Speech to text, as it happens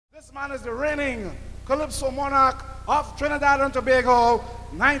This man is the reigning Calypso monarch of Trinidad and Tobago,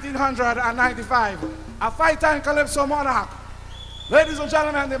 1995. A five-time Calypso monarch. Ladies and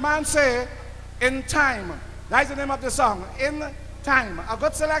gentlemen, the man say, in time. That's the name of the song, In Time. A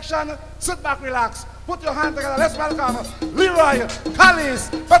good selection, sit back, relax, put your hand together. Let's welcome Leroy Callis,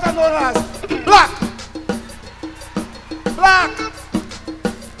 better known as Black. Black.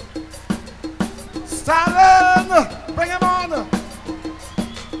 Stalin, bring him on.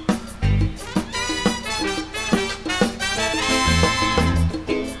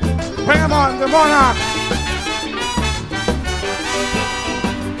 Bring him on, the monarch.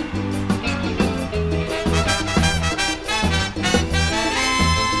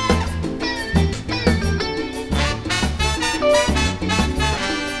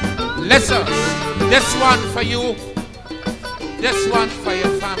 Listen, this one for you, this one for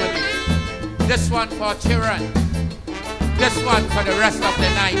your family, this one for children, this one for the rest of the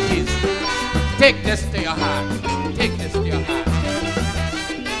 90s. Take this to your heart, take this to your heart.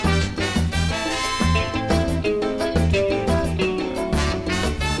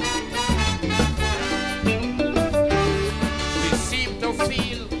 We seem to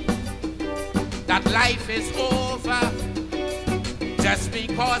feel that life is over just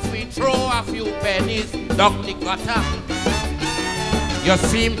because we throw a few pennies down the gutter. You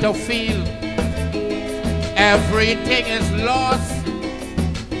seem to feel everything is lost,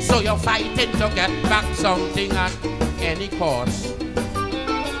 so you're fighting to get back something at any cost.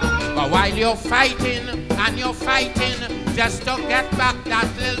 But while you're fighting and you're fighting just to get back that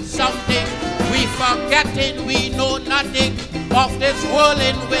little something, we forgetting we know nothing of this world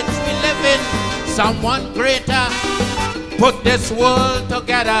in which we live in. Someone greater put this world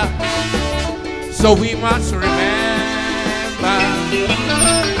together, so we must remember.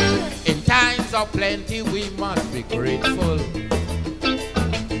 In times of plenty we must be grateful.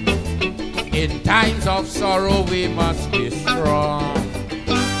 In times of sorrow we must be strong.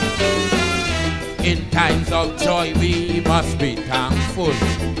 In times of joy we must be thankful.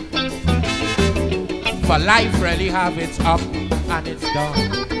 For life really have its up and its down.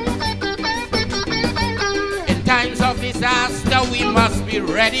 In times of disaster we must be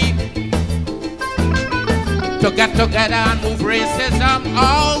ready to get together and move racism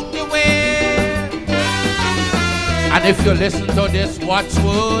out the way. And if you listen to this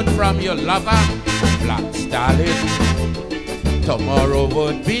watchword from your lover, Black Stalin, tomorrow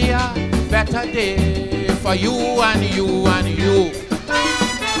would be a better day for you and you and you.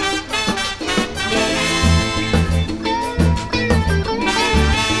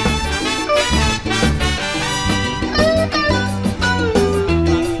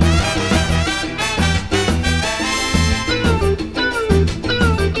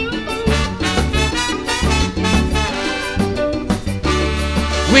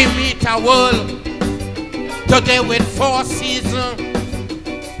 We meet a world today with 4 seasons.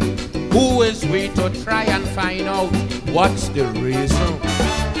 Who is we to try and find out what's the reason?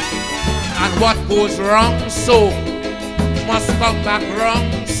 And what goes wrong so must come back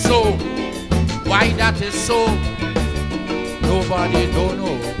wrong so. Why that is so, nobody don't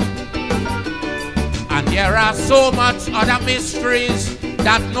know. And there are so much other mysteries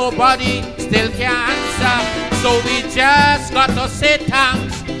that nobody still can answer. So we just got to say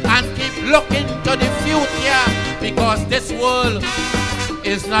thanks and keep looking to the future, because this world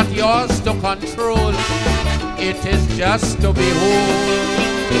is not yours to control, it is just to behold.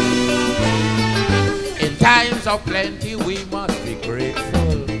 In times of plenty we must be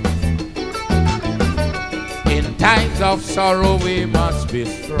grateful. In times of sorrow we must be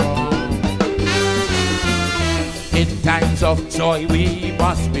strong. In times of joy we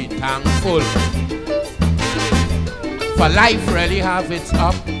must be thankful. For life really have its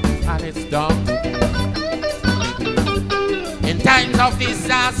up and its down. In times of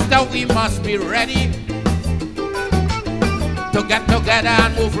disaster we must be ready to get together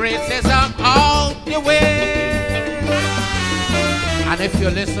and move racism out the way. And if you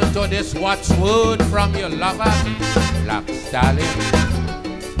listen to this watchword from your lover, Black Stalin,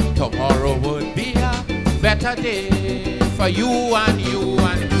 tomorrow would be a better day for you and you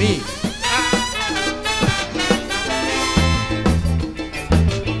and me.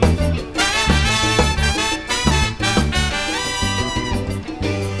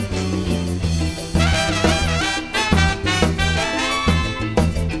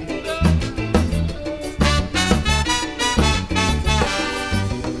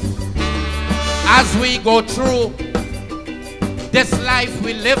 As we go through this life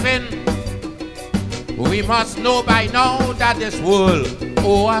we live in, we must know by now that this world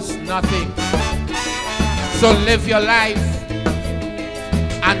owes us nothing. So live your life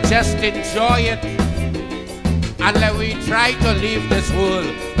and just enjoy it. And let we try to leave this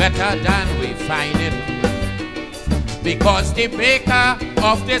world better than we find it. Because the maker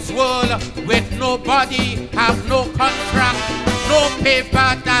of this world with nobody have no contract, no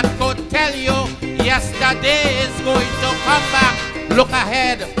paper that could tell you yesterday is going to come back. Look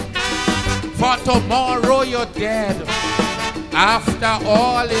ahead, for tomorrow you're dead. After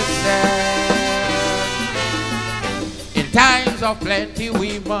all is said, in times of plenty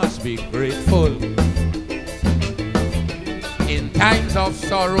we must be grateful. In times of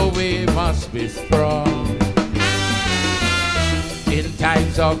sorrow we must be strong. In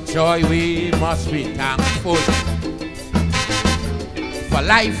times of joy we must be thankful. For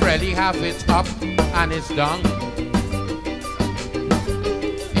life really have its up and its down.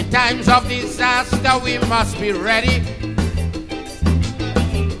 In times of disaster we must be ready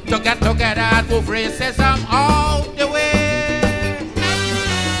to get together and move racism out the way.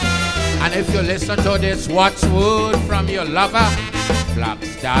 And if you listen to this watchword from your lover, Black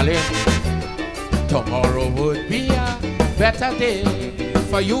Stalin, tomorrow would be a better day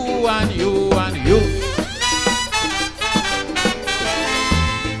for you and you and you.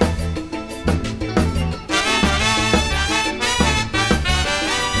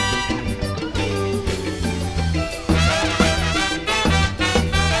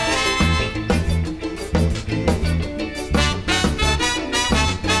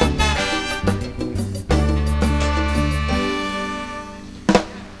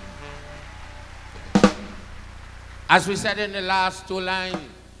 As we said in the last two lines,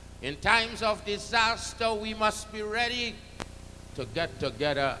 in times of disaster, we must be ready to get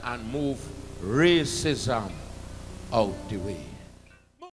together and move racism out the way.